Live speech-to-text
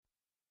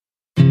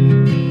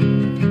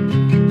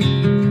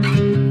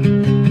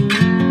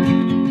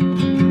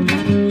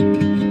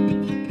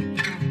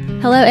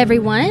Hello,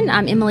 everyone.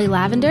 I'm Emily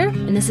Lavender,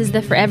 and this is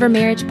the Forever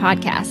Marriage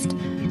Podcast.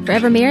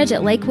 Forever Marriage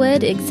at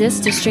Lakewood exists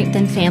to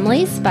strengthen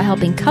families by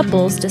helping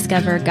couples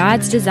discover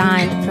God's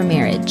design for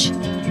marriage.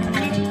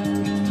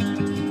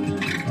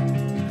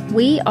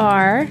 We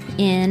are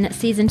in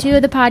season 2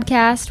 of the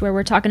podcast, where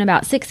we're talking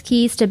about 6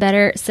 keys to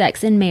better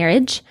sex in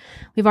marriage.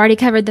 We've already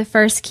covered the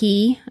first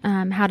key,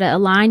 how to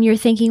align your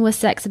thinking with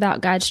sex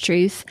about God's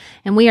truth.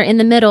 And we are in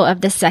the middle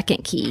of the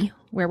second key,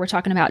 where we're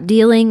talking about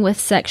dealing with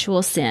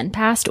sexual sin,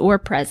 past or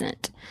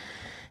present.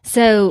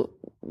 So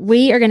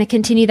we are going to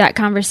continue that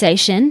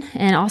conversation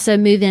and also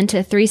move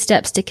into 3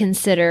 steps to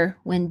consider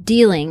when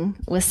dealing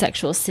with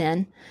sexual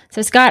sin.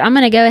 So Scott, I'm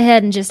going to go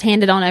ahead and just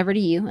hand it on over to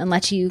you and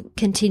let you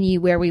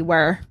continue where we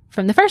were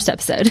from the first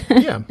episode.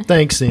 Yeah,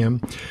 thanks, Em.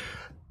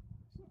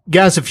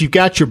 Guys, if you've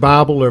got your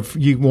Bible or if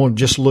you want to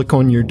just look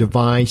on your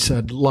device,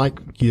 I'd like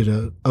you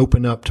to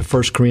open up to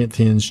 1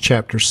 Corinthians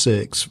chapter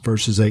 6,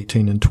 verses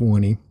 18 and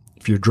 20.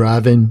 If you're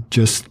driving,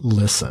 just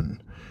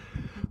listen.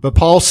 But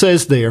Paul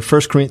says there,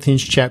 1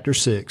 Corinthians chapter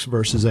 6,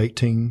 verses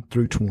 18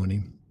 through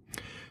 20,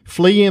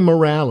 "Flee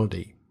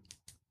immorality.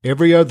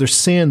 Every other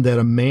sin that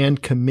a man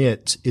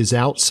commits is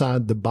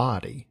outside the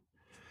body,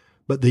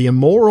 but the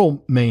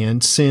immoral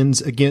man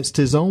sins against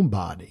his own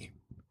body.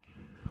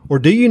 Or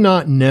do you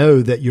not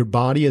know that your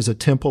body is a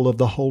temple of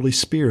the Holy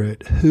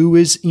Spirit, who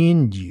is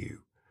in you,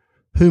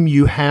 whom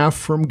you have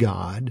from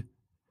God,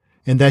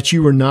 and that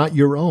you are not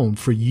your own,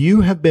 for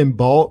you have been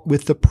bought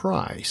with a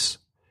price.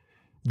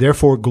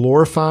 Therefore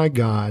glorify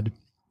God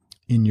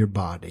in your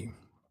body."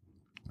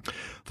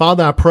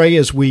 Father, I pray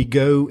as we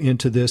go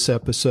into this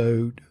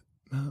episode,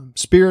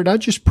 Spirit, I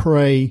just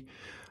pray,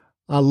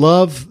 I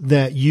love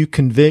that you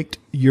convict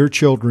your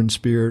children,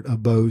 Spirit,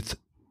 of both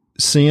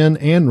sin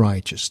and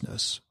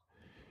righteousness.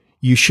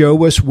 You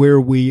show us where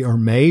we are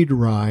made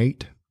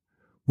right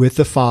with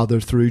the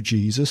Father through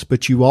Jesus,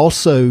 but you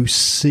also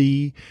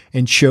see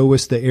and show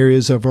us the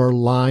areas of our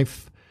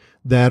life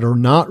that are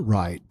not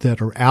right,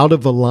 that are out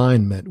of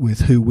alignment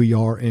with who we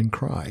are in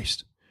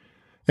Christ.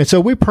 And so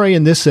we pray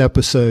in this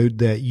episode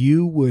that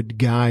you would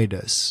guide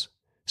us,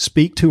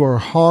 speak to our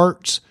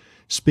hearts,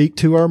 speak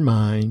to our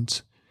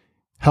minds,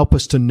 help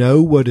us to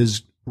know what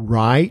is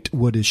right,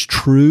 what is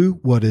true,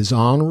 what is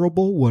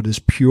honorable, what is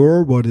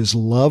pure, what is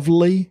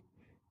lovely,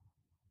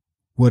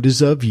 what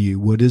is of you,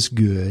 what is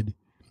good,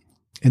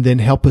 and then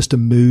help us to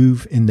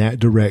move in that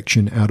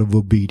direction out of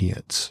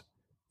obedience.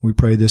 We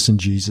pray this in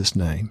Jesus'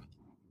 name.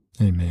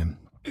 Amen.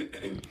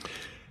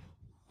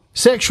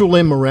 Sexual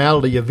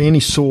immorality of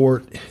any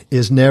sort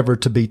is never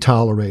to be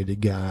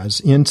tolerated, guys,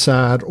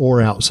 inside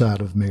or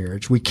outside of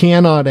marriage. We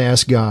cannot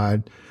ask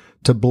God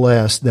to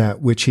bless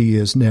that which he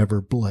has never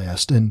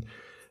blessed. And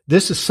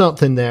this is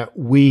something that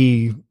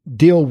we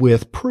deal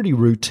with pretty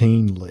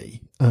routinely.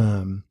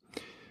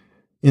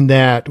 In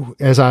that,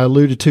 as I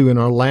alluded to in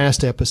our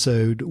last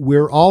episode,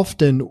 we're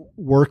often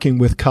working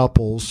with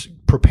couples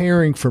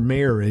preparing for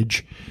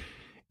marriage,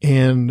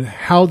 and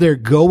how they're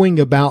going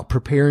about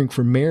preparing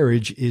for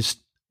marriage is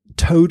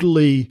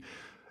totally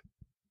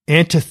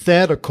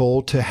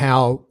antithetical to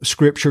how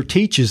Scripture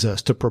teaches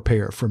us to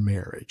prepare for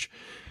marriage.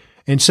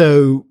 And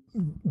so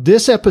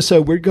this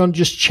episode, we're going to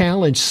just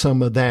challenge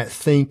some of that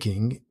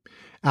thinking.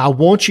 I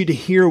want you to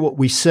hear what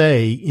we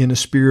say in a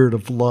spirit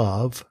of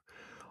love.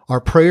 Our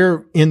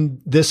prayer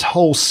in this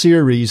whole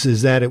series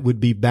is that it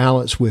would be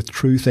balanced with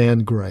truth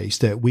and grace,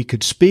 that we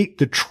could speak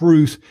the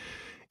truth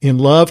in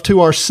love to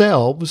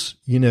ourselves.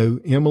 You know,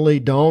 Emily,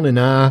 Dawn, and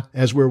I,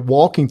 as we're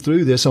walking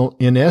through this,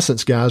 in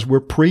essence, guys, we're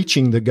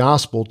preaching the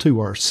gospel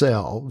to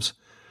ourselves.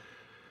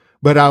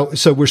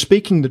 So we're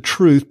speaking the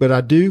truth, but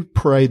I do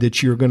pray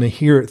that you're going to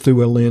hear it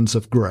through a lens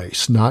of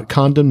grace, not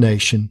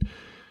condemnation,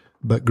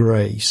 but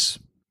grace.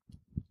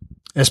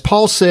 As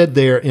Paul said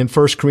there in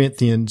 1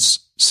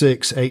 Corinthians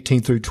 6,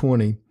 18 through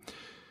 20,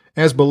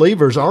 as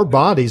believers, our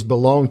bodies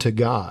belong to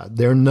God.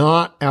 They're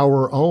not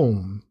our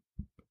own.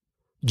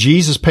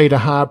 Jesus paid a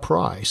high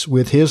price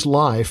with his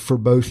life for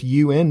both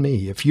you and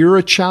me. If you're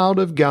a child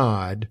of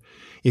God,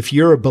 if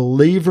you're a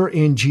believer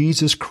in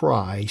Jesus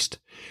Christ,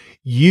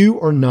 you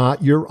are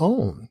not your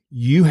own.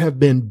 You have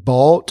been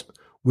bought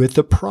with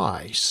a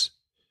price.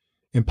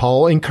 And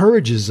Paul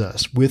encourages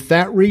us with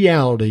that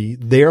reality,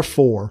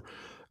 therefore,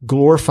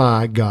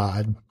 glorify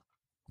God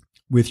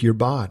with your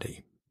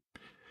body.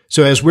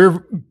 So as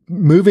we're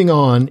moving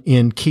on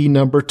in key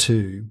number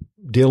 2,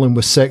 dealing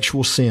with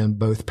sexual sin,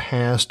 both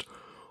past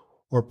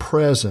or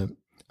present,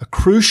 a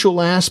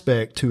crucial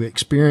aspect to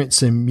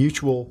experiencing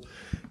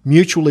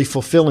mutually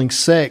fulfilling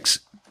sex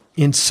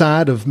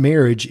inside of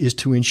marriage is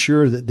to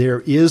ensure that there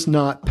is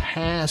not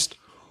past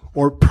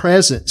or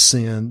present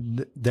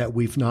sin that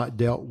we've not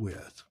dealt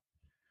with.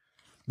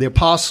 The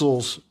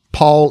apostles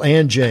Paul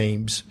and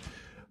James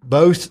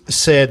both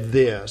said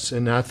this,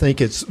 and I think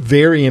it's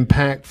very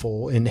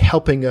impactful in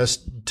helping us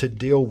to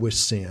deal with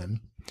sin.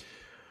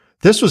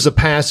 This was a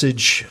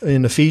passage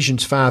in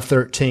Ephesians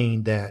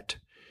 5:13 that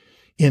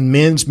in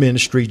men's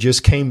ministry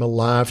just came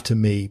alive to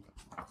me.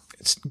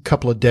 It's a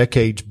couple of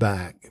decades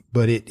back,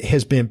 but it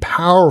has been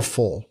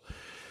powerful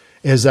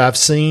as I've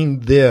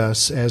seen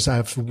this, as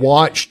I've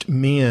watched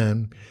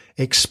men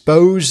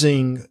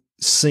exposing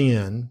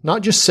sin,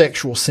 not just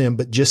sexual sin,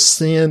 but just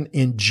sin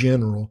in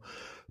general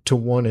to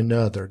one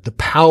another, the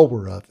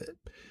power of it.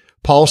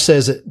 Paul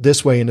says it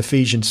this way in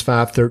Ephesians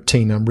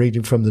 5:13. I'm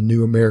reading from the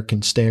New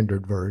American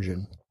Standard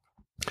Version.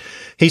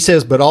 He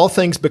says, "But all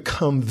things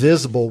become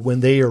visible when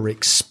they are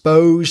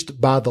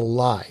exposed by the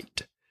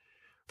light.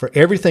 For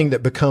everything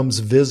that becomes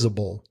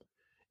visible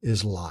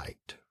is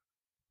light."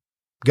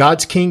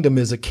 God's kingdom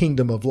is a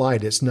kingdom of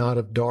light. It's not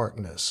of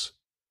darkness.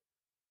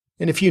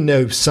 And if you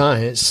know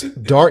science,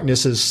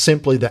 darkness is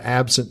simply the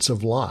absence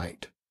of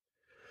light.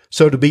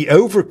 So to be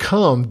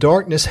overcome,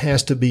 darkness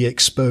has to be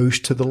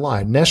exposed to the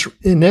light. And that's,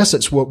 in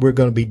essence, what we're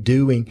going to be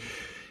doing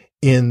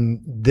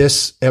in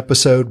this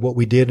episode. What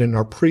we did in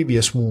our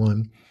previous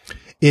one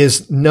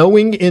is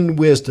knowing in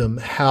wisdom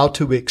how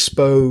to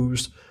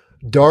expose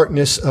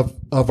darkness of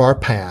our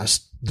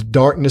past, the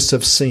darkness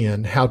of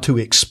sin, how to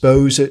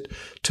expose it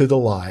to the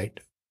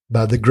light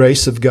by the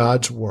grace of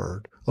God's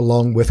word,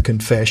 along with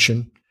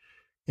confession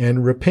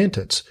and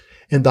repentance.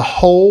 And the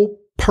whole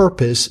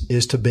purpose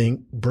is to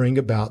bring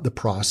about the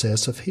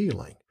process of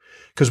healing.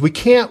 Because we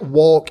can't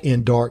walk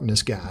in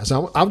darkness, guys.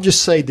 I'll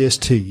just say this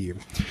to you.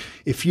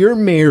 If you're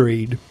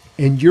married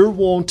and you're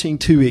wanting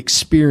to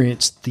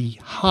experience the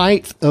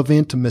height of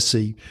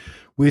intimacy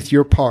with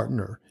your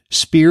partner,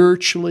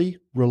 spiritually,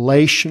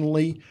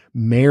 relationally,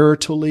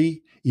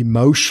 maritally,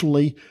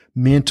 emotionally,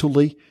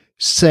 mentally,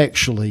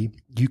 sexually,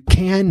 you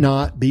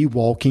cannot be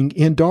walking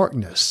in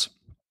darkness.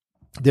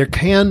 There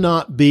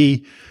cannot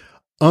be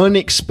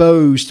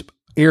unexposed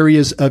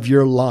areas of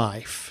your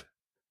life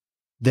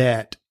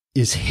that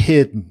is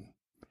hidden,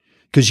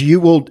 because you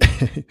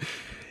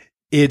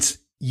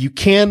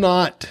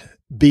cannot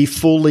be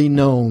fully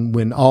known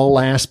when all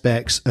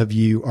aspects of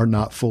you are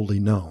not fully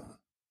known.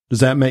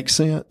 Does that make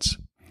sense?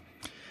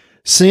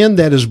 Sin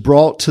that is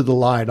brought to the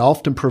light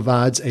often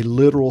provides a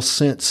literal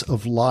sense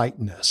of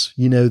lightness.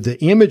 You know,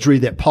 the imagery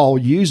that Paul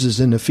uses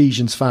in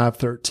Ephesians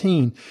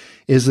 5:13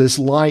 is this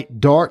light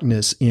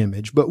darkness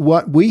image. But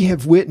what we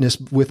have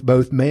witnessed with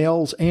both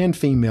males and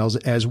females,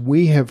 as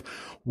we have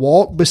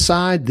walked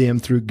beside them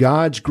through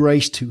God's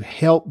grace to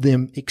help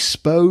them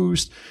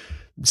expose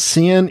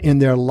sin in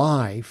their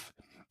life,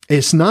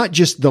 it's not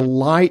just the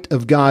light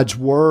of God's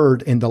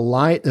word and the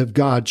light of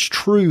God's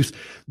truth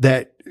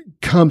that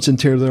comes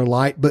into their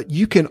light, but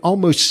you can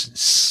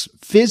almost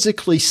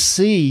physically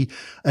see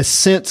a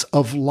sense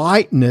of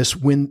lightness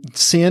when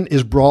sin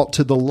is brought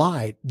to the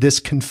light. This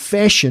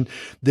confession,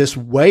 this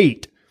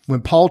weight,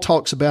 when Paul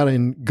talks about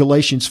in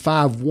Galatians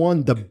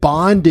 5:1, the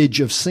bondage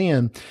of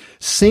sin,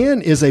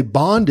 sin is a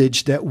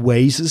bondage that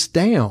weighs us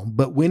down.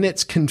 But when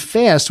it's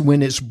confessed,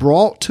 when it's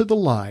brought to the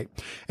light,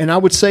 and I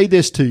would say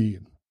this to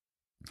you,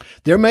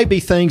 there may be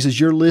things as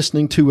you're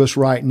listening to us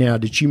right now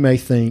that you may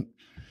think,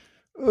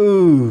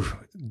 ooh,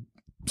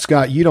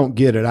 Scott, you don't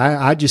get it.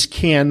 I just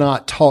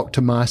cannot talk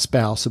to my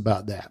spouse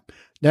about that.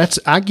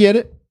 I get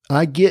it.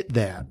 I get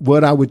that.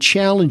 What I would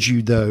challenge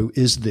you, though,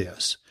 is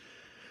this.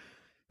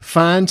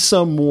 Find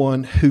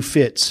someone who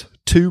fits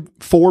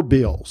 4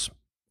 bills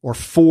or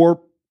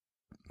 4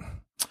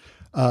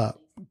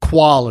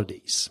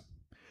 qualities.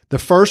 The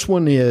first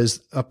one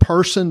is a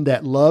person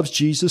that loves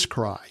Jesus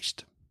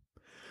Christ,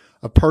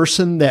 a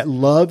person that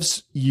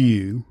loves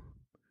you,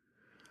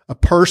 a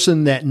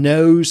person that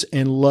knows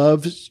and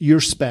loves your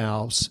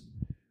spouse,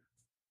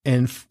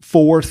 and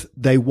 4th,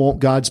 they want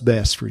God's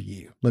best for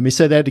you. Let me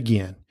say that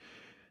again.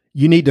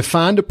 You need to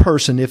find a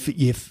person,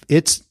 if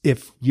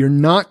you're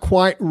not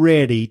quite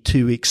ready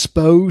to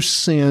expose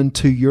sin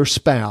to your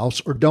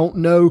spouse or don't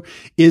know,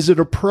 is it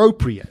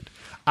appropriate?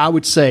 I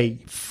would say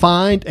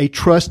find a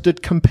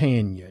trusted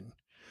companion,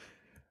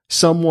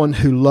 someone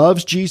who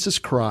loves Jesus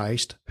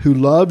Christ, who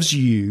loves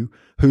you,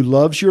 who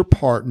loves your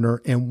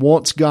partner and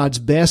wants God's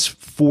best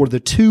for the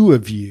two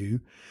of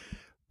you.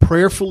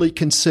 Prayerfully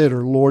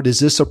consider, Lord, is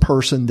this a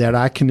person that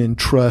I can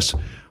entrust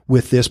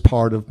with this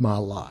part of my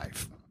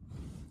life?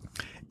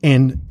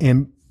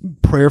 And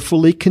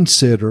prayerfully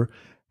consider,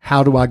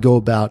 how do I go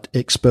about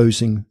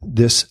exposing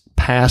this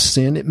past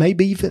sin? It may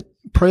be even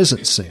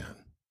present sin.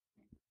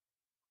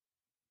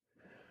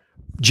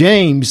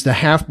 James, the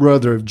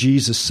half-brother of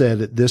Jesus, said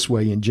it this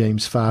way in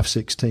James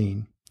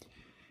 5:16.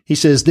 He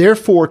says,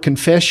 "Therefore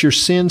confess your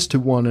sins to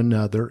one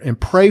another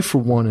and pray for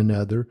one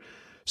another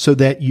so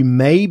that you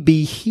may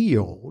be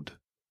healed.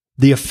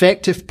 The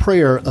effective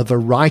prayer of a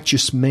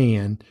righteous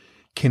man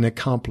can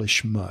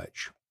accomplish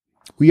much."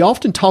 We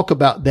often talk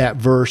about that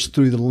verse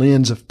through the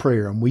lens of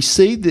prayer, and we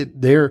see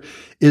that there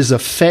is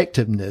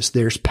effectiveness,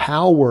 there's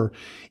power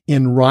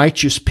in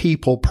righteous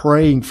people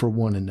praying for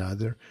one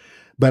another.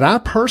 But I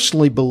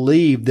personally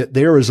believe that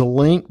there is a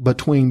link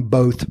between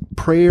both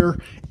prayer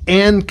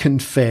and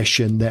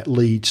confession that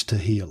leads to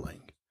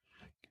healing.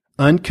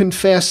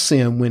 Unconfessed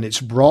sin, when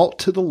it's brought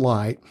to the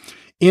light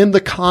in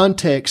the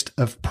context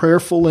of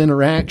prayerful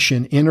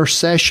interaction,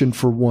 intercession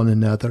for one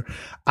another,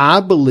 I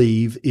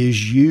believe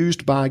is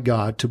used by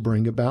God to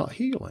bring about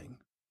healing.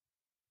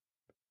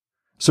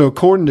 So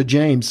according to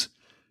James,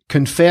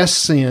 confess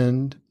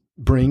sin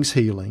brings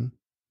healing.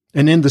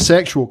 And in the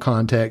sexual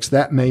context,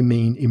 that may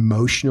mean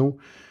emotional,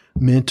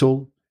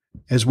 mental,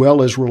 as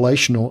well as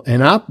relational,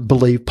 and I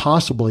believe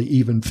possibly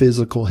even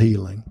physical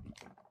healing.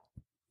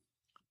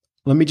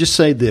 Let me just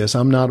say this.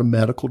 I'm not a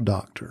medical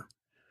doctor,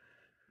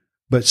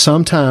 but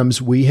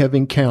sometimes we have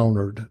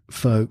encountered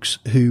folks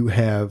who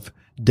have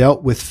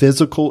dealt with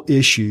physical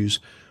issues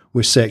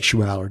with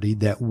sexuality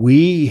that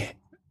we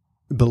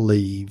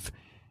believe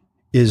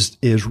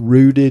is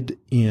rooted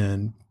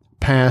in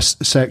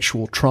past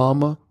sexual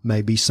trauma,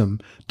 maybe some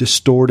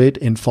distorted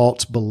and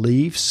false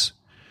beliefs,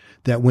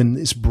 that when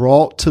it's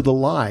brought to the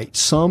light,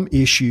 some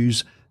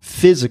issues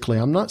physically,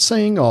 I'm not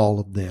saying all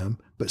of them,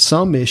 but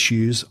some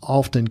issues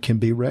often can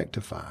be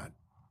rectified.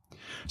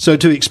 So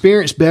to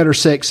experience better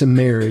sex in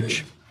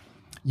marriage,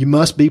 you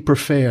must be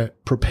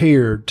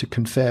prepared to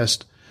confess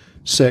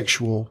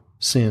sexual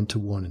sin to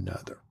one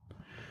another.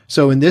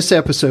 So in this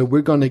episode,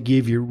 we're going to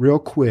give you real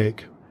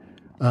quick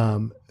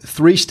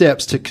 3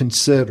 steps to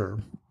consider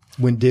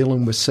when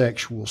dealing with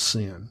sexual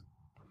sin.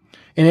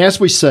 And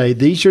as we say,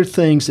 these are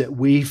things that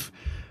we've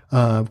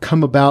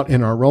come about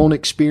in our own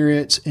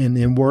experience and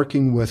in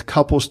working with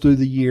couples through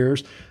the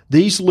years.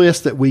 These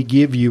lists that we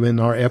give you in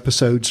our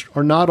episodes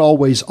are not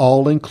always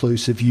all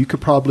inclusive. You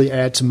could probably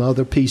add some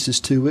other pieces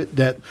to it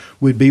that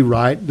would be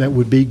right, that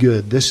would be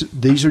good.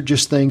 These are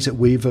just things that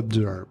we've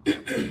observed.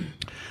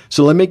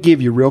 So let me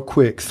give you real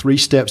quick 3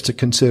 steps to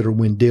consider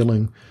when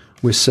dealing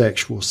with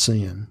sexual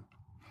sin.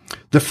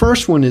 The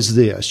first one is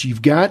this.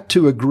 You've got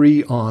to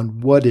agree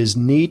on what is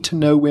need to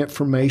know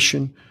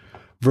information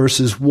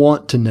versus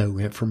want to know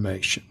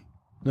information.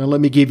 Now let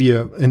me give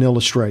you an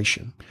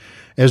illustration.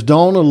 As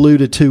Dawn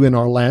alluded to in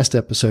our last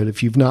episode,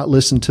 if you've not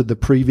listened to the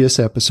previous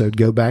episode,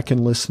 go back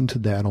and listen to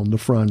that on the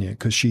front end,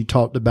 because she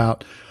talked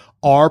about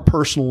our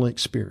personal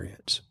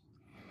experience.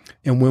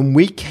 And when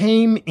we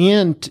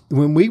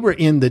when we were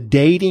in the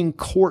dating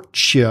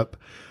courtship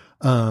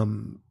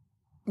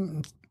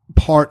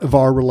part of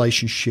our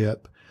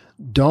relationship,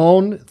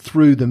 Dawn,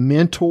 through the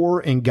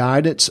mentor and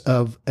guidance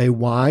of a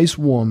wise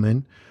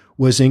woman,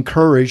 was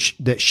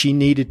encouraged that she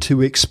needed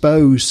to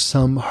expose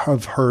some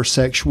of her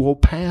sexual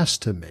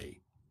past to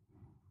me,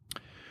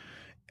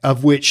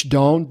 of which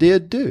Dawn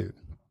did do.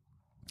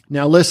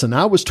 Now listen,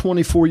 I was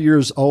 24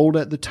 years old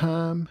at the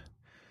time.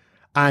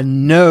 I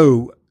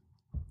know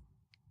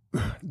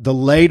the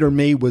later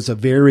me was a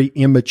very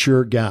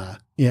immature guy,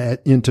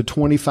 into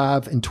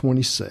 25 and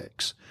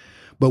 26.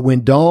 But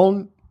when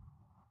Dawn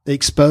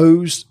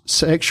exposed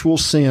sexual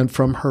sin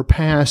from her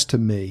past to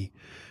me,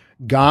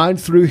 God,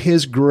 through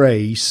His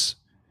grace,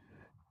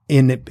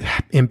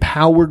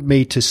 empowered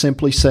me to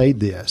simply say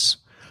this: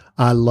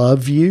 I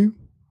love you,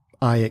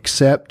 I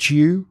accept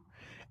you,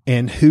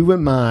 and who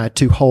am I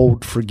to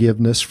hold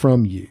forgiveness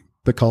from you?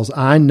 Because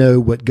I know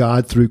what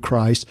God, through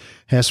Christ,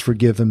 has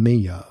forgiven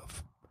me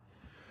of.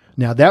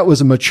 Now, that was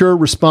a mature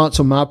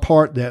response on my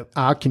part that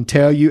I can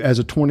tell you as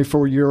a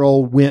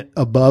 24-year-old went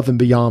above and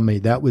beyond me.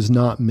 That was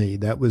not me.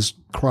 That was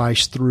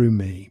Christ through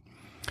me.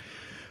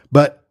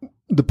 But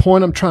the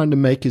point I'm trying to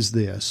make is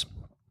this.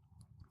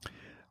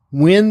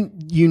 When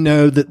you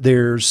know that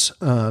there's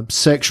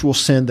sexual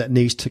sin that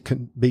needs to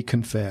be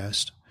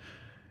confessed,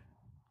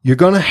 you're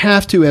going to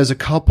have to, as a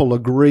couple,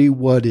 agree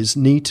what is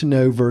need to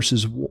know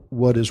versus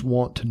what is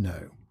want to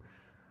know.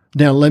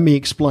 Now, let me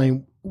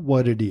explain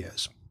what it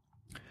is.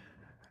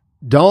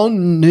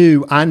 Dawn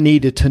knew I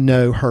needed to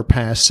know her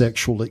past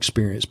sexual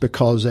experience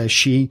because, as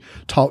she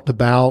talked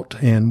about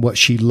and what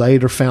she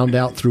later found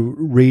out through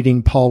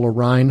reading Paula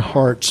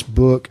Reinhardt's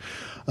book,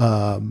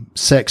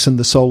 Sex and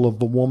the Soul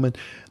of a Woman,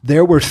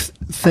 there were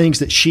things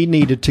that she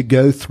needed to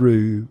go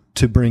through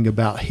to bring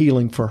about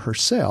healing for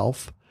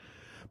herself.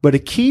 But a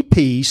key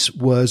piece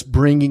was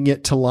bringing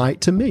it to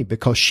light to me,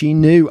 because she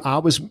knew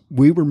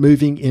we were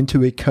moving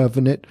into a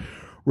covenant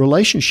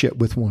relationship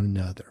with one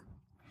another.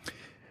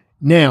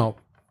 Now,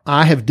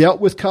 I have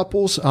dealt with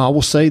couples. I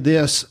will say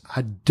this.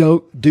 I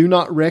do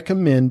not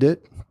recommend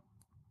it.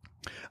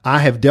 I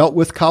have dealt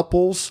with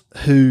couples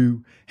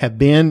who have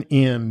been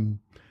in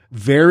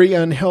very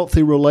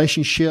unhealthy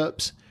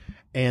relationships,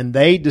 and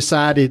they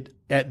decided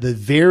at the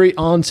very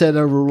onset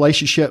of a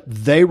relationship,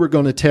 they were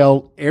going to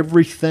tell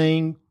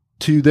everything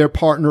to their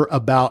partner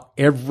about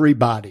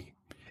everybody,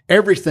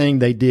 everything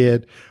they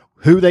did,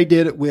 who they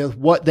did it with,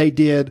 what they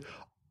did,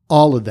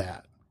 all of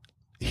that.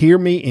 Hear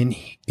me and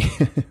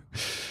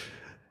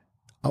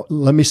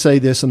let me say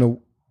this in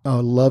a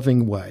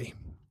loving way.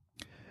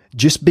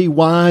 Just be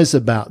wise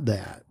about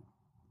that.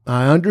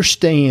 I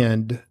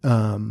understand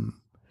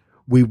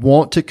we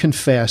want to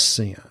confess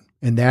sin,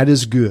 and that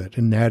is good,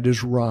 and that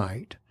is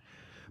right.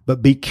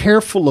 But be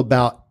careful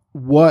about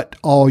what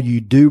all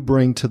you do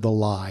bring to the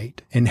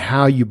light and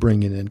how you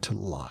bring it into the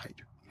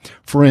light.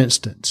 For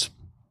instance,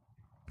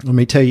 let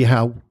me tell you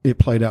how it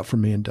played out for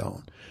me and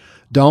Dawn.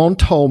 Dawn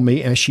told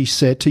me, as she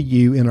said to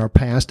you in our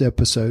past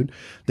episode,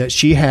 that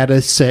she had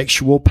a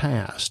sexual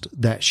past,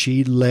 that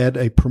she led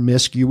a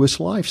promiscuous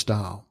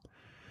lifestyle.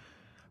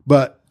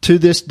 But to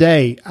this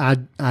day,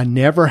 I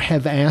never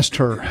have asked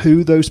her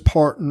who those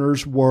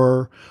partners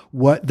were,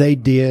 what they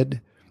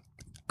did.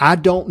 I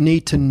don't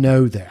need to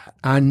know that.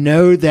 I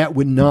know that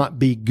would not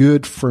be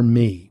good for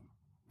me.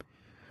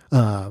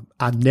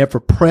 I've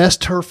never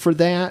pressed her for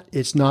that.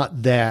 It's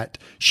not that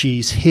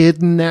she's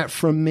hidden that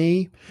from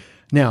me.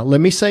 Now, let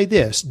me say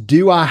this.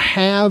 Do I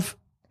have,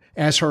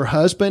 as her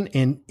husband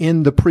and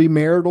in the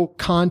premarital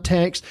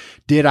context,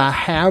 did I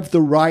have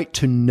the right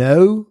to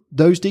know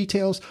those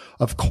details?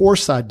 Of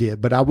course I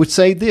did. But I would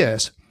say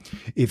this.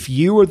 If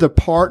you are the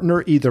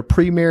partner, either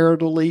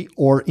premaritally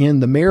or in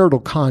the marital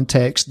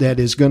context,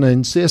 that is going to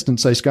insist and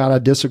say, Scott, I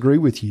disagree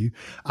with you.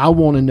 I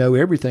want to know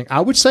everything.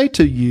 I would say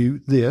to you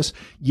this,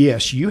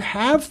 yes, you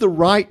have the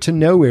right to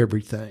know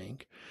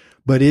everything,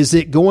 but is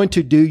it going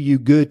to do you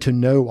good to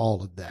know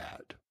all of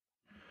that?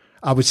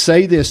 I would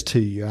say this to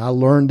you. I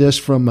learned this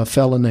from a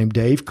fellow named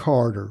Dave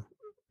Carter,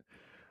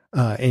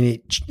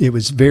 and it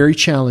was very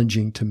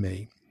challenging to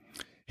me.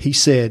 He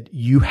said,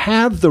 you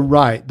have the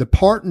right, the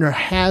partner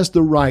has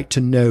the right to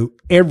know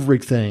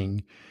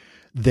everything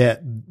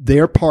that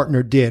their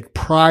partner did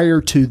prior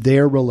to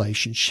their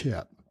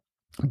relationship.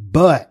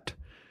 But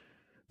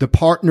the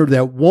partner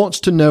that wants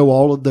to know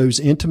all of those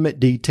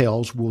intimate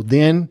details will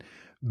then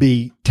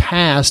be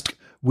tasked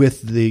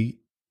with the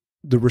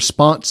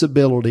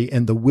responsibility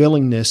and the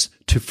willingness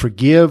to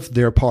forgive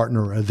their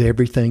partner of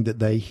everything that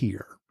they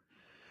hear.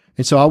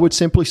 And so I would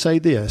simply say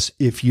this,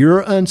 if you're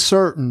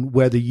uncertain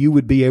whether you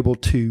would be able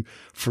to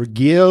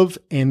forgive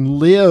and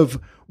live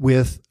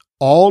with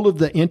all of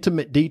the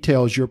intimate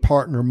details your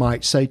partner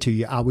might say to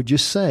you, I would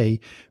just say,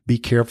 be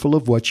careful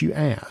of what you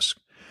ask.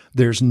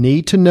 There's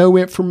need to know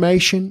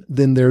information,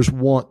 then there's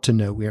want to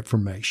know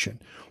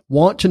information.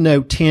 Want to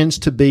know tends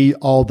to be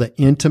all the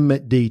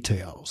intimate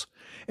details.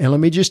 And let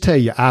me just tell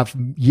you, I've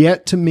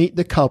yet to meet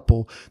the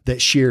couple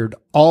that shared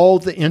all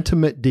the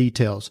intimate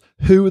details,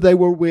 who they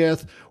were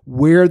with,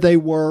 where they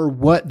were,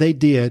 what they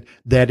did,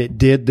 that it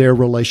did their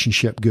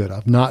relationship good.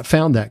 I've not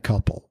found that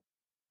couple.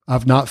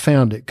 I've not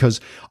found it because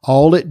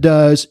all it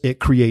does, it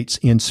creates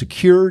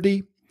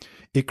insecurity.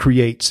 It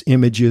creates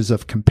images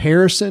of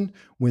comparison.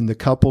 When the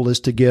couple is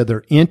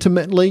together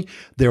intimately,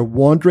 they're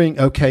wondering,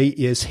 okay,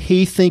 is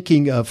he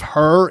thinking of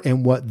her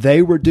and what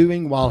they were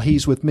doing while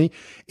he's with me?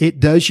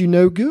 It does you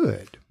no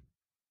good.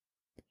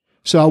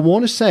 So I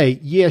want to say,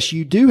 yes,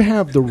 you do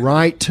have the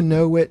right to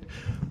know it,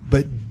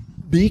 but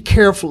be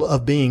careful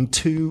of being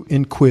too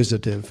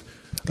inquisitive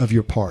of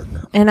your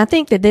partner. And I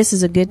think that this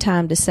is a good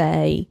time to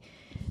say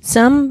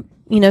some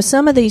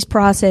of these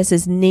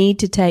processes need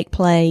to take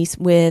place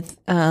with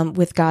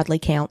godly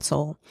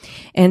counsel.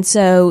 And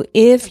so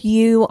if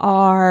you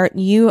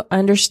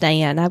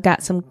understand, I've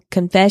got some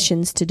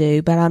confessions to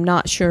do, but I'm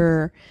not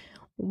sure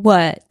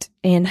what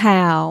and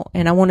how,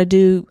 and I want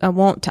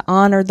to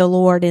honor the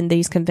Lord in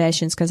these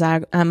confessions, because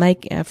I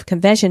make a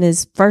confession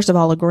is, first of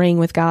all, agreeing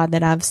with God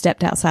that I've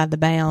stepped outside the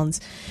bounds.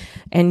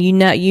 And you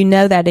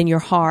know that in your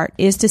heart,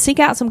 is to seek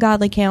out some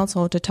godly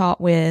counsel to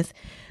talk with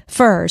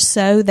first,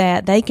 so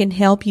that they can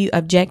help you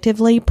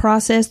objectively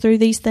process through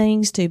these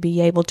things, to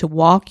be able to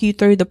walk you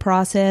through the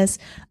process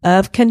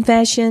of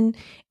confession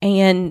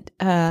and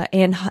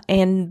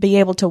be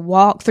able to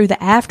walk through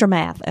the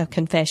aftermath of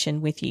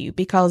confession with you,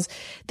 because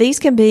these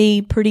can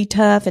be pretty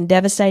tough and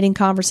devastating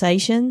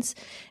conversations.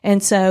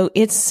 And so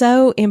it's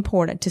so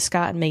important to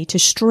Scott and me to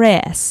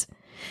stress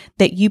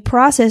that you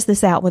process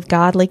this out with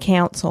godly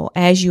counsel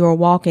as you are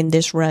walking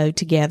this road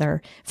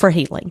together for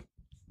healing.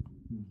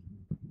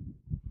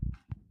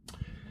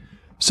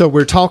 So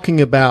we're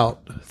talking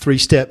about 3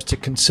 steps to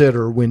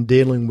consider when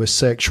dealing with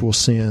sexual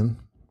sin.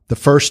 The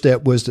first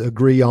step was to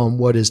agree on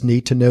what is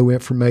need to know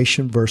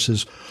information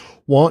versus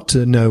want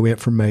to know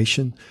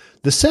information.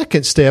 The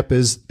second step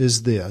is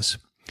this: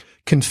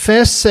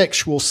 confess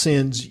sexual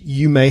sins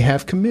you may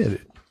have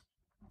committed.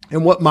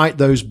 And what might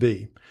those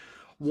be?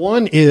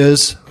 One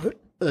is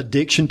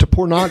addiction to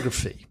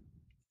pornography.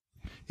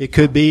 It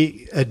could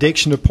be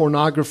addiction to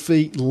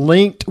pornography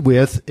linked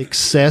with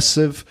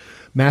excessive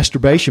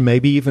masturbation,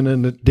 maybe even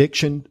an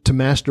addiction to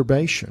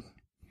masturbation.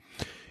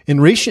 In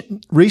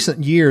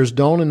recent years,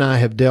 Dawn and I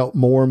have dealt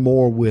more and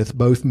more with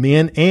both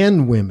men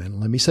and women.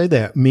 Let me say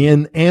that,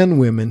 men and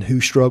women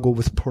who struggle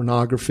with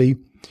pornography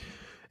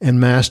and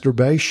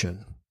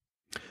masturbation.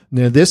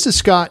 Now, this is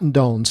Scott and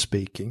Dawn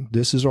speaking.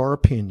 This is our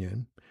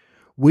opinion.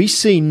 We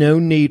see no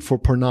need for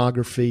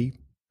pornography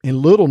and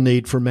little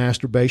need for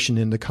masturbation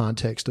in the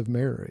context of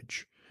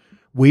marriage.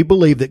 We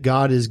believe that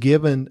God has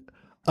given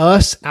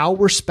us,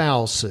 our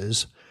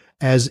spouses,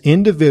 as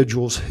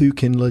individuals who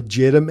can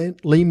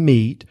legitimately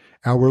meet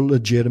our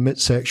legitimate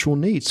sexual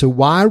needs. So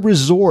why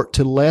resort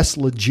to less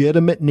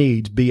legitimate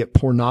needs, be it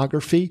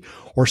pornography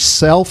or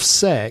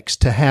self-sex,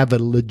 to have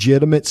a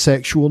legitimate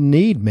sexual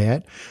need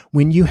met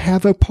when you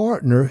have a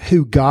partner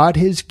who God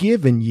has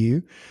given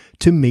you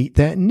to meet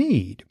that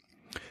need?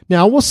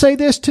 Now, I will say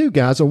this too,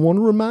 guys. I want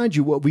to remind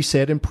you what we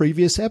said in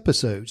previous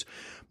episodes.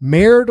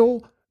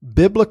 Marital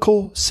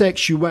biblical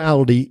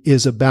sexuality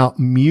is about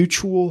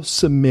mutual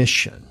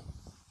submission.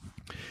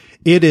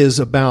 It is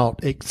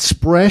about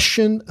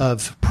expression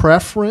of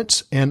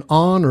preference and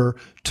honor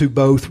to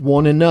both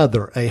one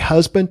another, a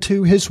husband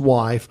to his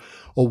wife,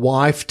 a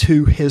wife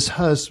to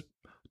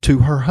to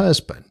her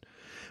husband.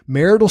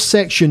 Marital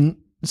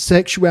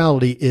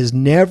sexuality is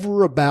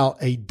never about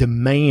a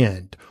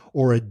demand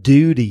or a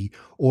duty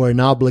or an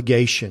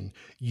obligation.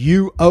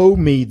 You owe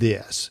me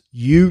this.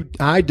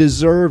 I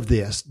deserve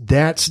this.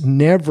 That's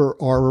never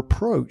our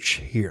approach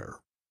here.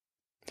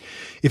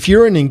 If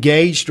you're an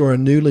engaged or a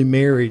newly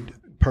married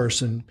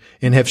person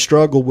and have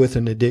struggled with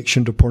an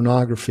addiction to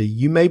pornography,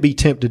 you may be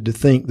tempted to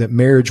think that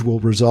marriage will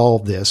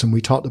resolve this. And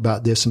we talked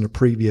about this in a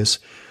previous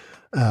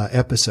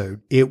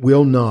episode. It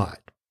will not.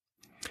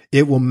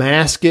 It will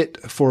mask it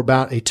for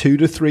about a 2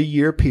 to 3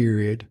 year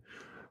period.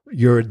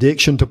 Your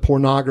addiction to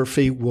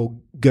pornography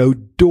will go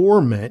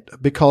dormant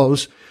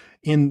because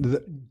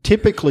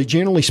typically,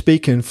 generally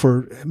speaking,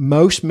 for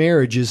most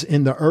marriages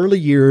in the early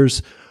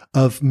years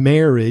of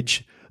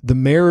marriage,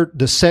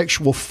 the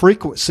sexual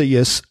frequency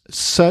is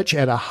such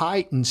at a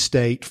heightened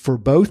state for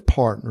both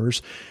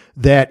partners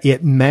that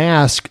it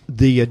masks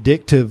the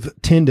addictive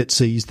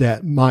tendencies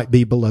that might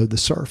be below the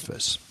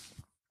surface.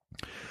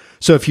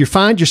 So if you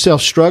find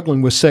yourself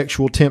struggling with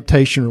sexual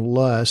temptation or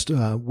lust,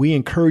 we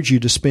encourage you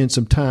to spend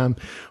some time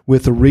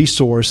with a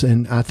resource,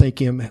 and I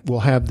think we'll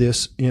have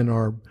this in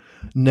our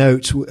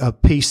notes, a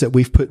piece that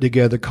we've put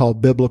together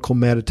called Biblical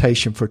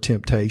Meditation for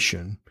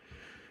Temptation.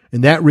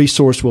 And that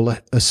resource will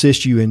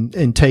assist you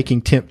in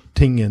taking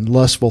tempting and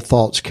lustful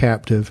thoughts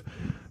captive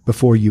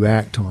before you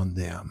act on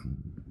them.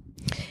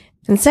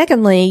 And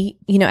secondly,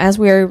 as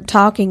we're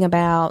talking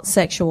about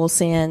sexual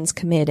sins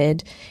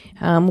committed,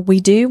 we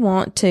do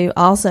want to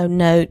also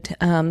note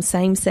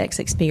same-sex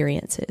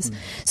experiences.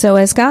 So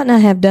as Scott and I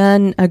have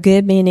done a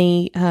good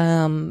many,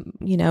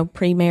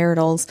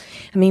 premaritals,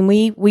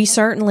 we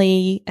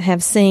certainly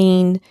have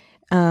seen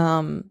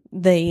the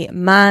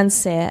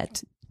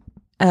mindset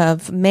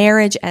of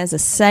marriage as a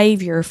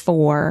savior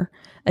for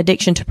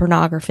addiction to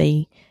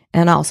pornography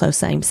and also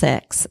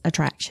same-sex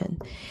attraction.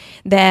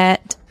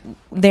 That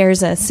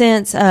there's a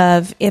sense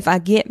of, if I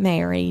get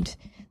married,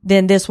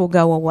 then this will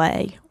go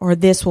away or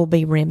this will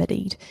be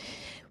remedied.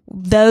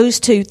 Those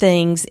two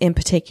things in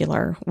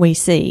particular we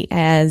see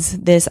as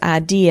this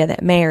idea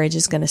that marriage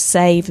is going to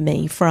save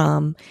me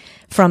from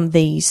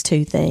these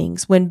two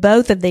things, when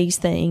both of these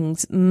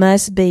things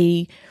must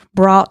be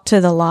brought to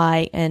the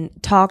light and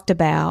talked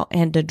about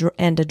and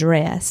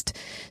addressed.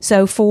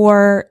 So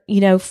for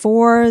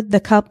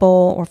the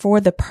couple or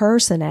for the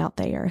person out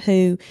there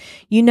who,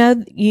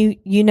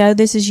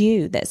 this is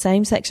you, that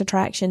same-sex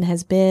attraction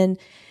has been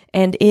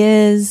and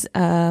is,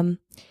 in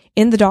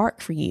the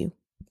dark for you,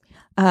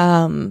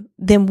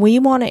 then we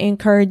want to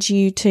encourage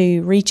you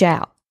to reach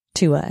out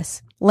to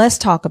us. Let's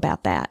talk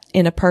about that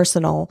in a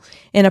personal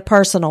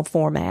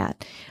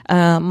format.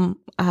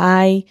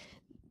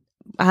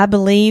 I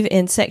believe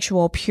in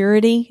sexual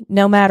purity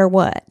no matter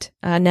what.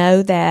 I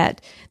know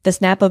that the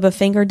snap of a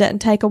finger doesn't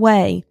take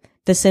away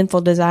the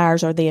sinful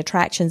desires or the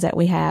attractions that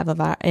we have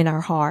in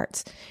our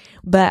hearts.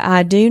 But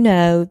I do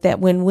know that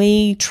when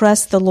we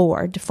trust the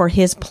Lord for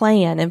His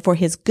plan and for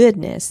His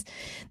goodness,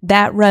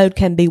 that road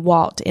can be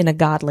walked in a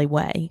godly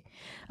way.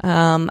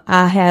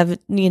 I have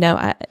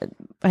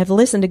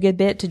listened a good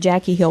bit to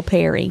Jackie Hill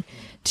Perry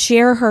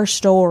share her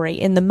story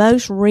in the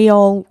most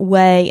real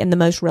way and the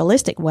most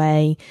realistic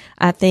way,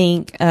 I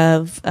think,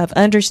 of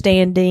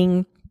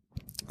understanding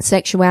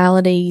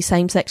sexuality,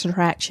 same-sex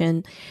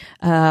attraction,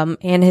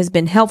 and has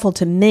been helpful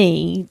to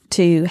me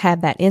to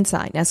have that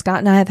insight. Now, Scott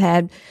and I have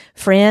had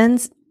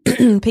friends,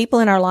 people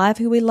in our life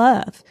who we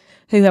love,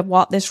 who have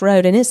walked this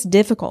road, and it's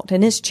difficult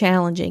and it's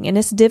challenging, and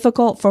it's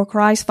difficult for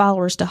Christ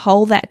followers to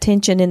hold that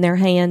tension in their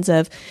hands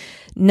of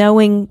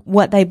knowing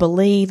what they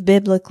believe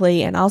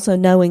biblically and also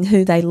knowing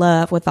who they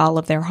love with all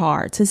of their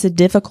hearts. It's a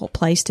difficult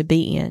place to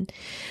be in.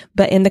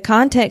 But in the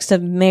context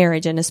of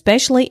marriage, and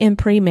especially in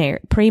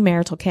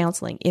premarital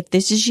counseling, if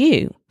this is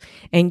you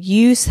and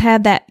you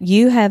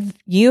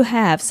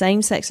have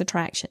same-sex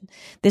attraction,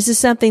 this is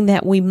something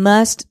that we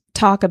must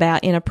talk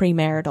about in a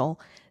premarital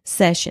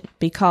session,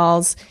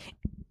 because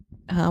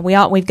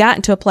we've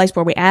gotten to a place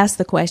where we ask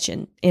the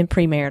question in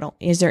premarital,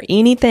 is there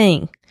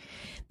anything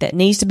that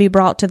needs to be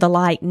brought to the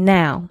light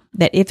now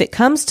that if it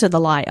comes to the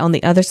light on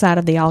the other side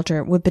of the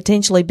altar would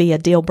potentially be a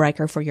deal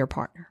breaker for your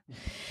partner?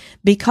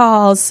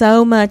 Because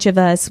so much of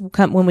us,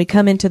 when we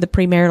come into the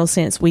premarital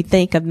sense, we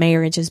think of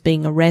marriage as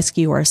being a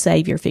rescue or a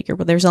savior figure.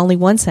 Well, there's only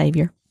one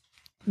savior.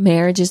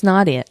 Marriage is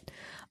not it.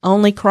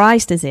 Only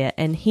Christ is it,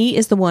 and He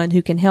is the one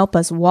who can help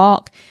us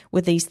walk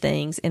with these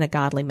things in a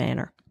godly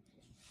manner.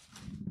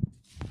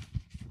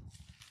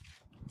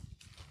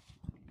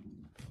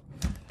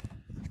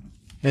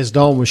 As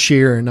Dawn was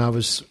sharing, I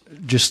was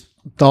just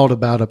thought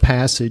about a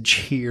passage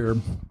here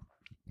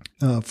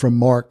from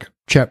Mark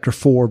chapter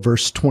 4,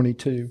 verse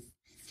 22.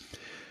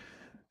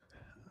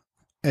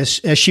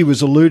 As she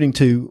was alluding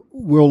to,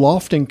 we'll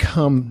often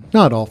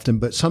not often,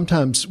 but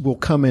sometimes we'll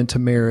come into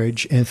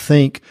marriage and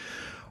think,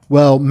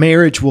 well,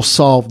 marriage will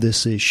solve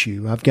this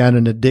issue. I've got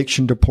an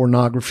addiction to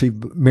pornography,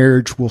 but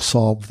marriage will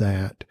solve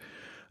that.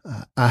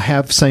 I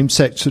have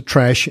same-sex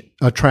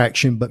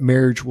attraction, but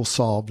marriage will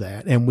solve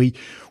that. And we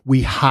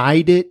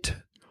hide it,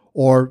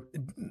 or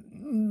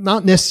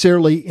not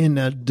necessarily in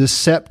a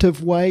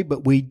deceptive way,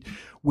 but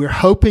we're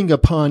hoping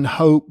upon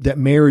hope that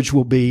marriage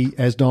will be,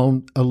 as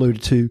Dawn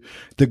alluded to,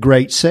 the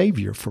great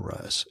savior for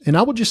us. And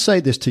I will just say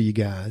this to you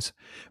guys.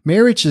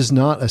 Marriage is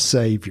not a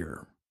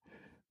savior.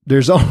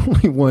 There's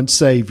only one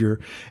savior,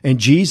 and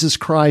Jesus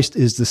Christ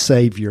is the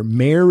savior.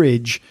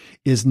 Marriage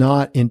is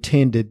not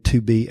intended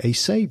to be a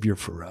savior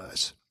for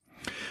us.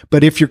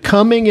 But if you're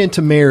coming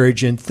into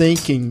marriage and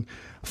thinking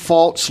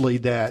falsely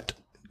that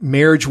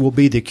marriage will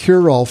be the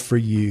cure-all for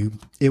you,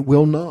 it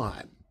will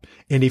not.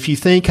 And if you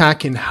think I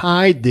can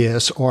hide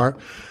this, or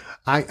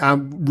I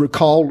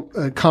recall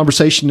a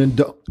conversation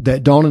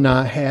that Dawn and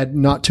I had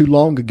not too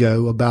long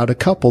ago about a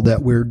couple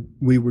that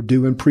we were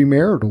doing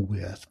premarital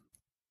with.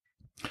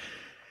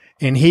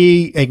 And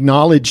he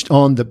acknowledged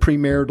on the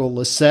premarital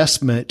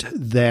assessment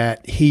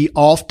that he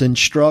often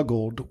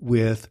struggled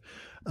with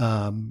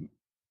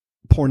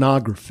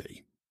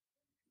pornography.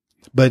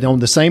 But on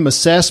the same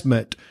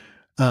assessment,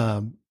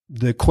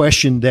 the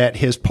question that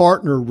his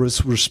partner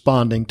was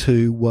responding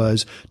to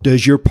was,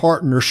 does your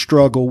partner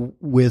struggle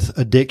with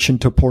addiction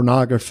to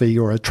pornography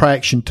or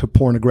attraction to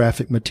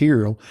pornographic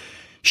material?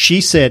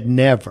 She said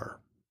never.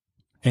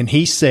 And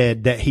he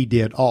said that he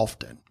did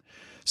often.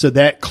 So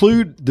that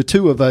clued the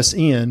two of us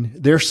in,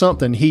 there's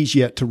something he's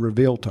yet to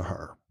reveal to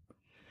her.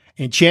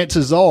 And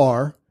chances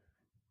are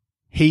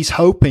he's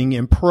hoping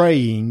and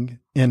praying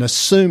and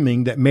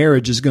assuming that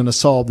marriage is going to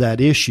solve that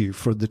issue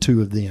for the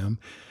two of them.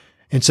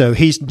 And so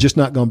he's just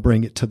not going to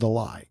bring it to the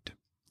light.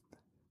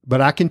 But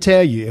I can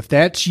tell you, if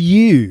that's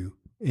you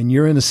and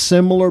you're in a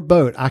similar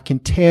boat, I can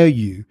tell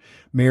you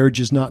marriage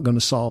is not going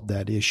to solve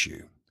that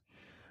issue.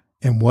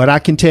 And what I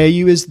can tell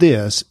you is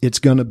this, it's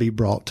going to be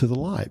brought to the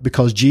light,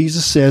 because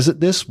Jesus says it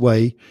this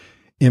way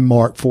in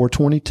Mark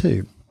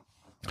 4:22.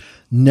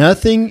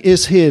 Nothing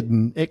is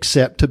hidden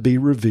except to be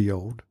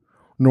revealed,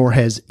 nor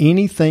has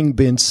anything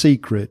been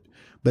secret,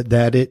 but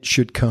that it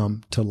should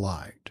come to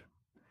light.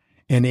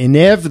 And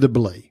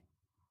inevitably,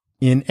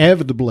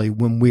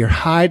 when we're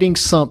hiding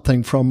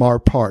something from our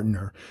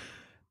partner,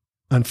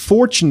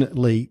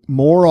 unfortunately,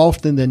 more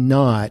often than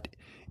not,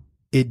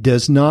 it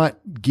does not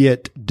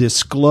get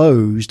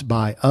disclosed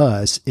by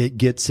us. It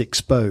gets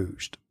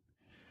exposed.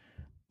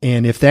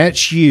 And if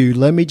that's you,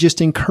 let me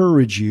just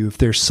encourage you. If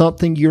there's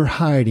something you're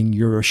hiding,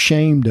 you're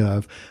ashamed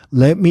of,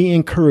 let me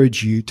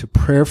encourage you to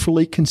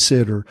prayerfully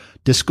consider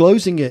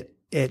disclosing it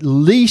at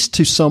least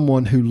to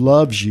someone who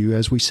loves you,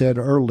 as we said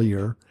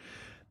earlier,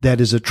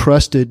 that is a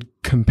trusted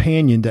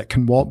companion that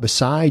can walk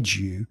beside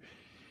you.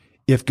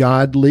 If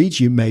God leads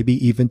you, maybe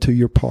even to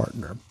your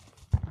partner.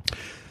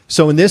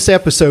 So in this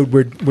episode,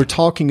 we're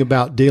talking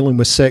about dealing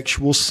with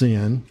sexual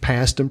sin,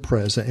 past and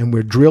present, and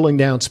we're drilling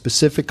down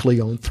specifically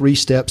on 3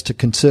 steps to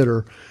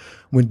consider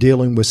when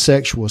dealing with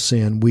sexual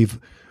sin. We've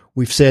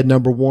said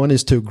number 1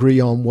 is to agree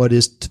on what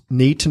is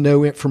need to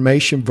know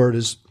information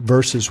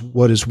versus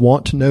what is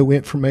want to know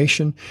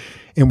information.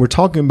 And we're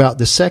talking about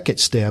the second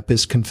step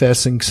is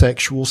confessing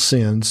sexual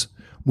sins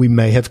we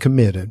may have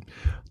committed.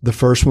 The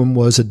first one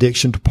was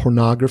addiction to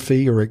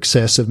pornography or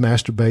excessive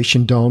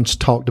masturbation. Dawn's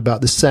talked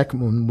about the second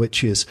one,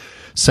 which is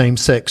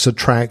same-sex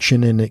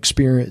attraction and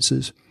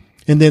experiences.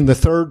 And then the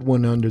third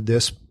one under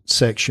this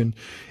section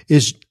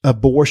is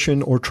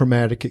abortion or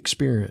traumatic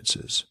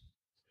experiences.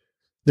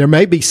 There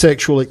may be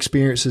sexual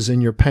experiences in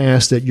your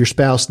past that your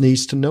spouse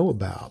needs to know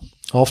about.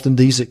 Often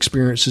these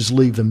experiences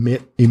leave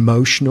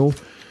emotional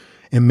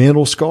and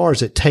mental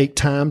scars that take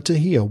time to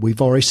heal.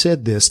 We've already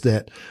said this,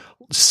 that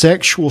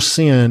sexual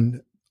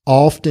sin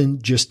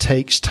often just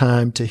takes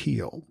time to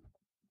heal.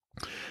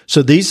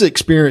 So these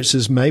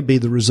experiences may be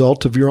the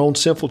result of your own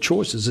sinful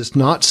choices. It's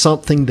not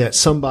something that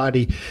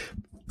somebody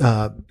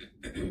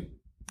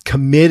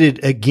committed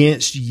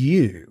against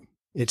you.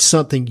 It's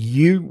something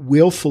you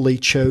willfully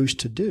chose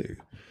to do.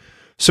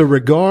 So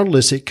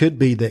regardless, it could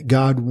be that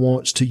God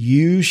wants to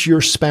use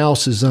your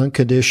spouse's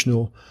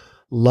unconditional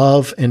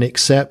love and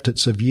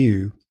acceptance of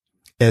you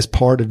as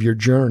part of your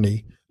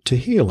journey to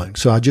healing.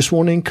 So I just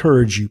want to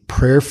encourage you,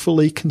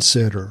 prayerfully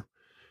consider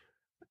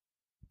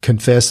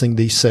confessing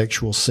these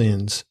sexual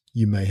sins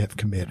you may have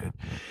committed.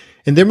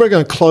 And then we're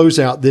going to close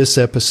out this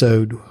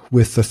episode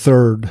with the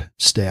third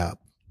step.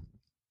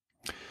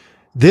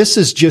 This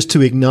is just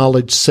to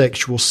acknowledge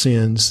sexual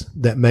sins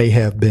that may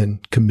have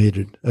been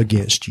committed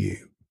against you.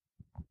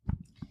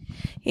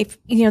 If,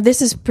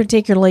 this is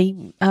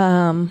particularly,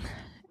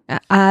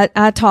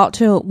 I talk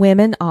to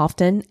women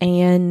often,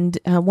 and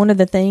one of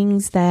the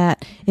things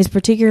that is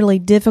particularly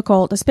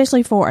difficult,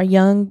 especially for a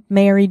young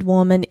married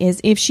woman, is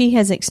if she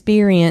has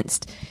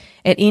experienced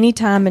at any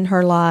time in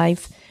her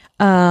life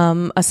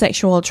a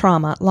sexual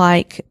trauma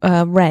like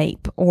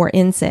rape or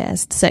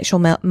incest, sexual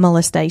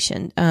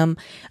molestation,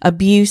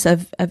 abuse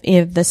of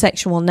the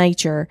sexual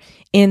nature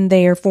in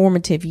their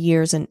formative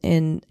years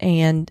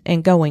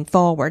and going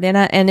forward.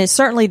 And it's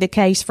certainly the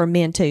case for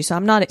men too. So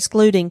I'm not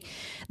excluding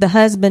the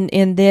husband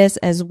in this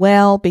as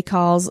well,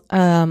 because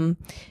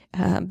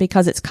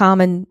because it's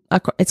common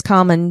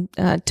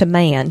to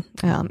man.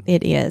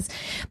 It is.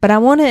 But I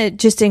want to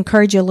just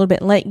encourage you a little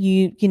bit and let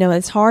you,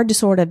 it's hard to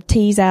sort of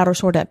tease out or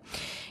sort of,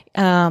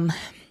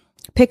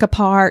 pick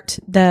apart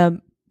the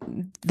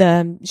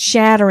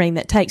shattering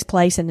that takes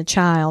place in a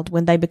child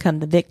when they become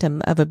the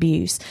victim of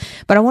abuse.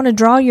 But I want to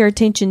draw your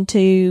attention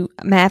to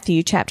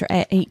Matthew chapter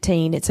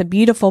 18. It's a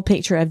beautiful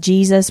picture of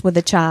Jesus with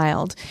a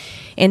child.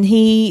 And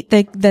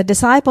the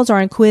disciples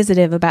are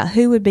inquisitive about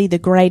who would be the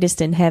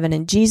greatest in heaven.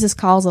 And Jesus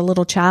calls a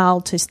little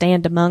child to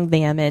stand among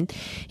them. And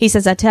he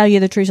says, I tell you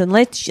the truth,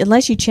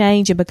 unless you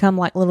change and become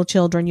like little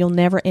children, you'll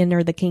never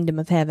enter the kingdom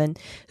of heaven.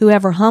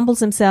 Whoever humbles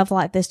himself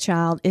like this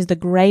child is the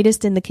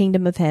greatest in the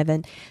kingdom of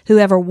heaven.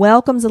 Whoever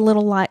welcomes a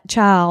little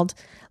child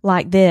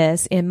like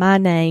this in my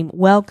name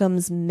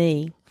welcomes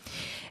me.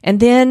 And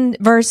then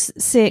verse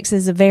 6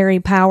 is a very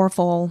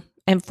powerful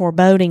and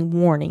foreboding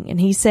warning. And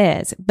he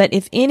says, but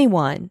if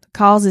anyone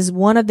causes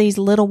one of these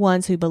little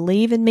ones who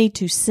believe in me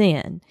to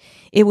sin,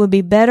 it would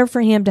be better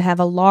for him to have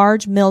a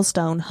large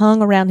millstone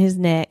hung around his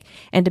neck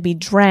and to be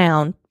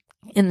drowned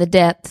in the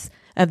depths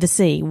of the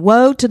sea.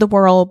 Woe to the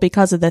world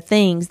because of the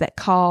things that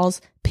cause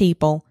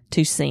people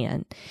to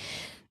sin.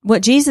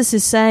 What Jesus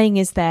is saying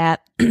is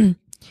that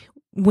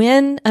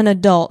when an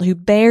adult who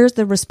bears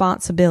the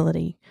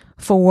responsibility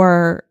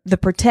for the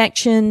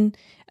protection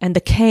and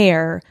the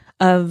care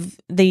of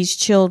these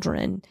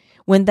children,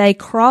 when they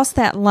cross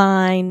that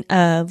line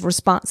of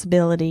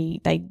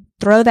responsibility, they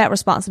throw that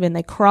responsibility and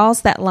they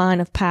cross that line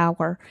of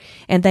power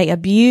and they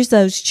abuse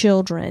those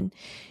children,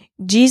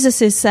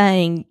 Jesus is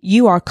saying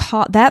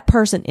that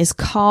person is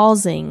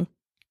causing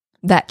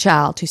that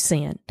child to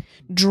sin,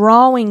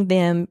 drawing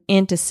them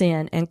into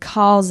sin and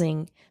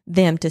causing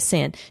them to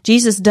sin.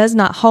 Jesus does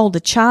not hold the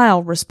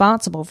child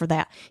responsible for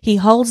that. He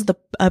holds the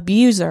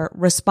abuser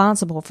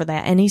responsible for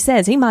that. And he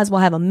says he might as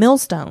well have a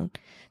millstone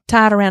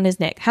tied around his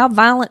neck. How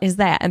violent is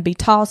that? And be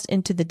tossed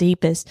into the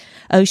deepest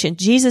ocean.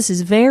 Jesus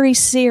is very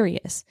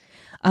serious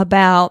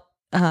about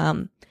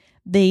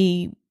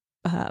the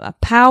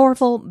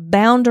powerful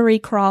boundary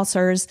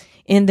crossers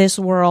in this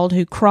world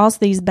who cross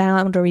these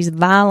boundaries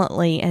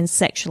violently and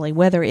sexually,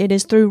 whether it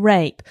is through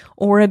rape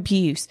or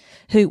abuse.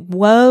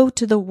 Woe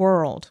to the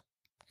world.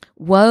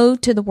 Woe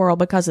to the world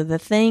because of the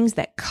things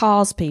that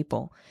cause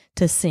people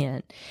to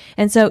sin.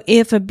 And so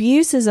if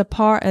abuse is a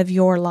part of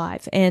your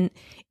life, and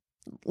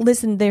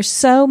listen, there's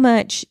so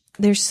much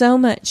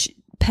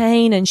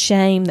pain and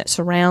shame that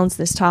surrounds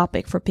this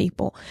topic for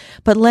people.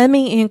 But let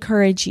me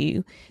encourage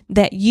you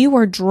that you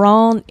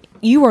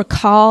are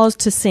caused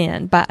to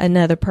sin by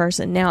another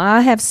person. Now,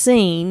 I have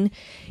seen,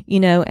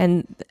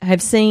 and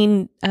have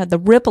seen the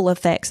ripple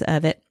effects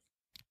of it,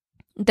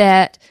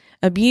 that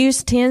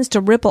abuse tends to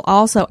ripple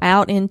also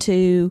out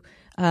into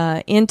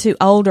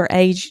older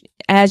age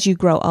as you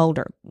grow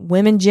older.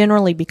 Women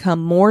generally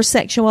become more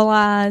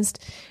sexualized.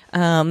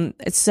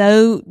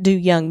 So do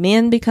young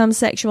men become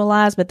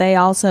sexualized, but they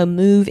also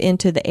move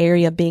into the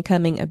area of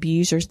becoming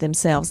abusers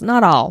themselves.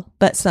 Not all,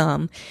 but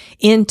some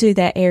into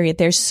that area.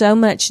 There's so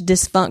much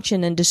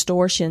dysfunction and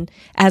distortion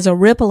as a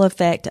ripple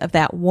effect of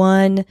that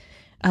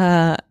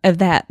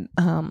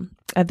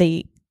of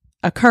the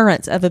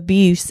occurrence of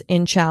abuse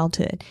in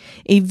childhood.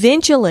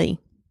 Eventually,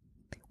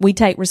 we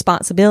take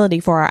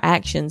responsibility for our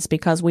actions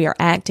because we are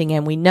acting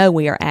and we know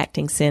we are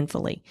acting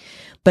sinfully.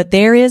 But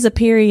there is a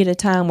period of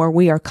time where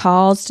we are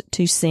caused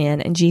to sin,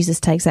 and Jesus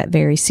takes that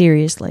very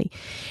seriously.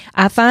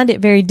 I find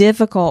it very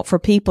difficult for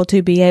people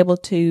to be able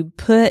to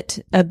put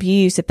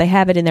abuse, if they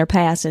have it in their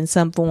past in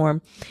some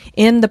form,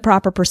 in the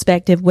proper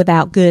perspective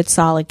without good,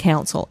 solid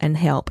counsel and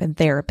help and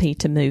therapy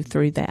to move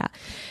through that.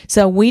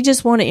 So we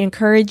just want to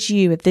encourage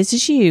you, if this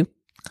is you,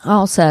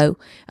 also,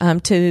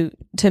 to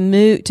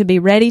be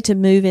ready to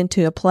move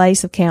into a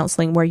place of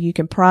counseling where you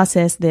can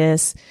process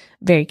this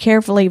very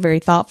carefully, very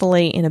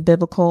thoughtfully, in a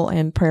biblical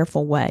and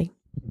prayerful way.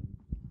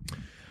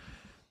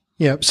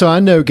 Yeah. So I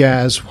know,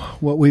 guys,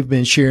 what we've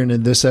been sharing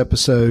in this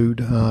episode,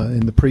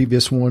 in the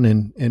previous one,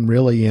 and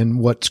really in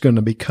what's going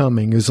to be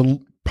coming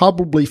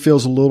probably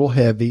feels a little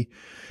heavy.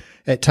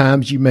 At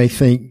times you may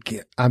think,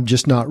 I'm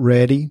just not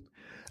ready.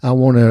 I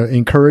want to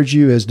encourage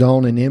you, as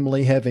Dawn and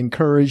Emily have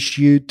encouraged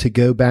you, to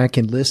go back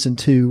and listen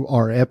to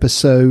our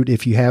episode,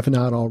 if you have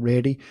not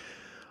already,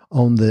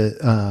 on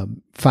the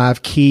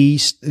 5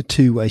 keys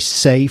to a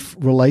safe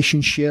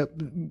relationship,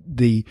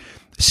 the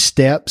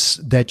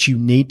steps that you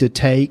need to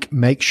take.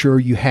 Make sure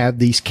you have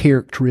these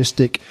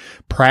characteristic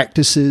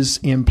practices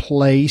in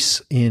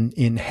place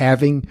in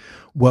having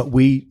what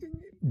we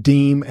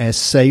deem as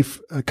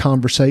safe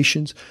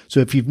conversations.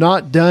 So if you've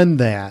not done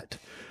that,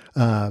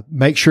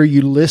 make sure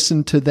you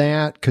listen to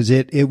that, because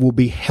it will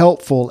be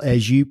helpful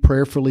as you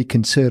prayerfully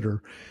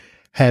consider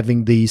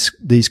having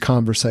these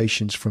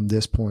conversations from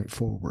this point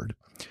forward.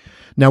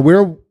 Now,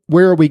 where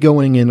are we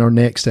going in our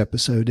next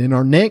episode? In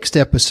our next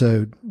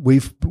episode,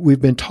 we've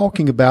been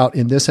talking about,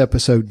 in this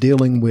episode,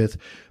 dealing with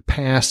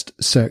past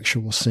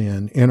sexual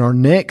sin. In our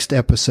next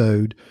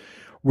episode,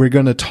 we're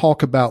going to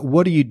talk about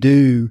what do you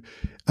do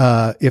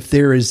if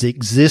there is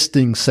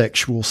existing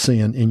sexual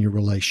sin in your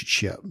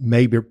relationship,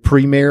 maybe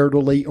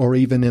premaritally or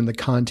even in the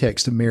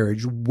context of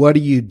marriage, what do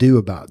you do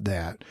about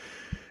that?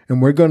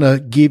 And we're going to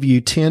give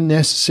you 10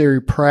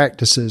 necessary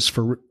practices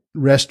for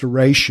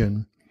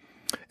restoration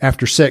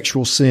after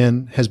sexual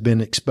sin has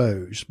been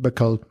exposed.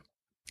 Because,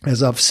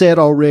 as I've said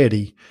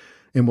already,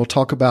 and we'll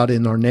talk about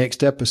in our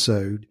next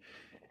episode,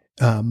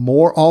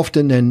 more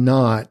often than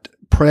not,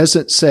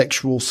 present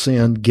sexual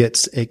sin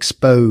gets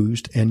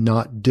exposed and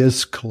not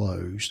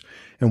disclosed.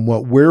 And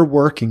what we're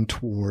working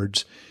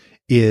towards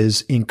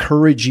is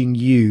encouraging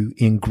you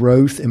in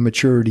growth and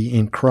maturity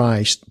in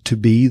Christ to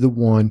be the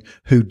one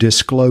who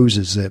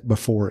discloses it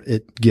before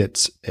it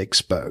gets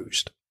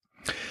exposed.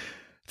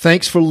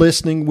 Thanks for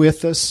listening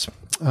with us.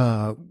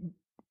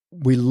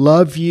 We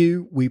love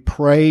you. We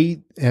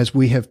pray, as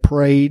we have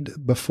prayed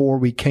before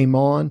we came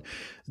on,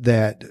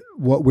 that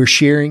what we're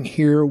sharing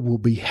here will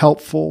be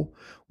helpful,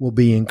 will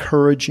be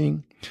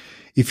encouraging.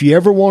 If you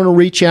ever want to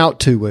reach out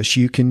to us,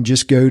 you can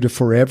just go to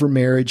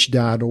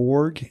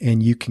forevermarriage.org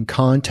and you can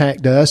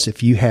contact us.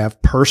 If you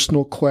have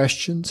personal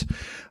questions,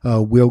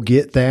 we'll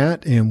get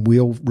that and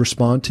we'll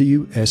respond to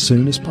you as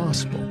soon as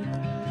possible.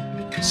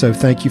 So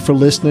thank you for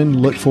listening.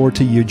 Look forward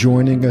to you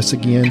joining us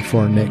again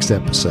for our next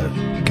episode.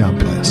 God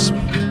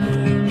bless.